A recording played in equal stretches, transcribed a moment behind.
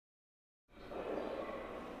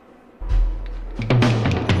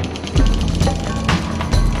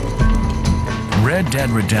Red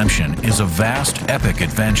Dead Redemption is a vast, epic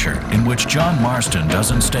adventure in which John Marston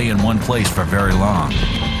doesn't stay in one place for very long.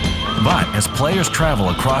 But as players travel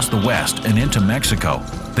across the West and into Mexico,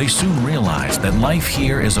 they soon realize that life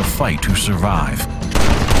here is a fight to survive.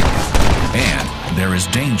 And there is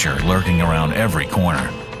danger lurking around every corner.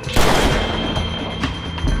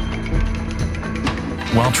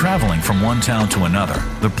 While traveling from one town to another,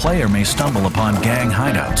 the player may stumble upon gang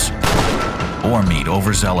hideouts, or meet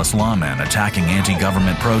overzealous lawmen attacking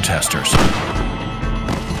anti-government protesters,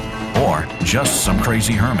 or just some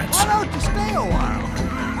crazy hermits. Why don't you stay a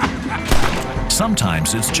while?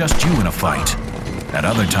 Sometimes it's just you in a fight. At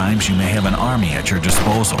other times, you may have an army at your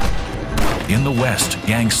disposal. In the West,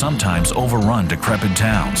 gangs sometimes overrun decrepit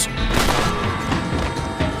towns,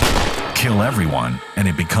 kill everyone, and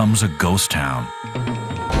it becomes a ghost town.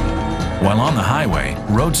 While on the highway,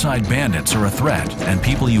 roadside bandits are a threat, and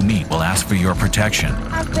people you meet will ask for your protection.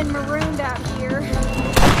 I've been marooned out here.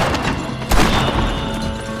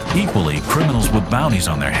 Equally, criminals with bounties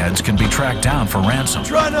on their heads can be tracked down for ransom.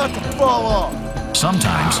 Try not to fall off.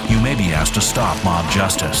 Sometimes, you may be asked to stop mob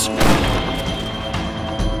justice.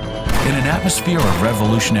 In an atmosphere of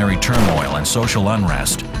revolutionary turmoil and social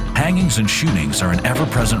unrest, hangings and shootings are an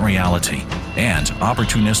ever-present reality, and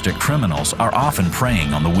opportunistic criminals are often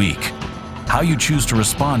preying on the weak. How you choose to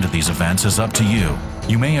respond to these events is up to you.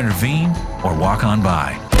 You may intervene or walk on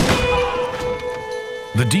by.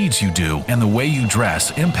 The deeds you do and the way you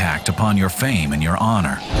dress impact upon your fame and your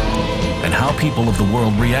honor, and how people of the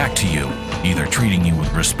world react to you, either treating you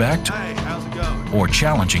with respect or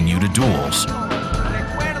challenging you to duels.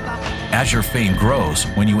 As your fame grows,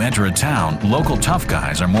 when you enter a town, local tough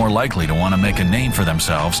guys are more likely to want to make a name for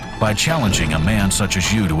themselves by challenging a man such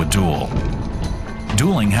as you to a duel.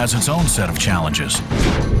 Dueling has its own set of challenges.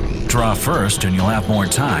 Draw first and you'll have more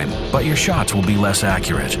time, but your shots will be less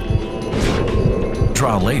accurate.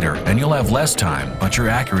 Draw later and you'll have less time, but your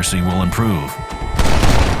accuracy will improve.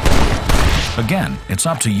 Again, it's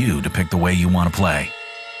up to you to pick the way you want to play.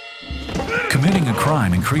 Committing a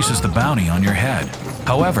crime increases the bounty on your head.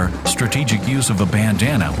 However, strategic use of a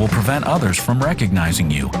bandana will prevent others from recognizing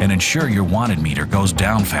you and ensure your wanted meter goes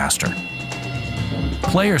down faster.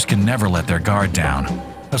 Players can never let their guard down.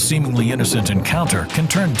 A seemingly innocent encounter can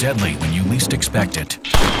turn deadly when you least expect it.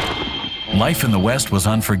 Life in the West was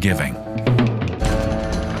unforgiving.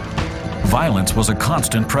 Violence was a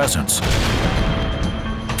constant presence.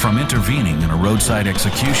 From intervening in a roadside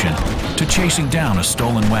execution, to chasing down a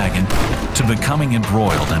stolen wagon, to becoming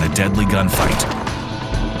embroiled in a deadly gunfight.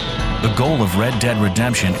 The goal of Red Dead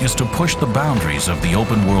Redemption is to push the boundaries of the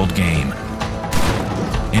open world game.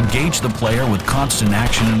 Engage the player with constant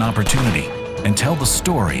action and opportunity, and tell the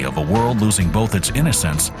story of a world losing both its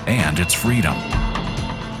innocence and its freedom.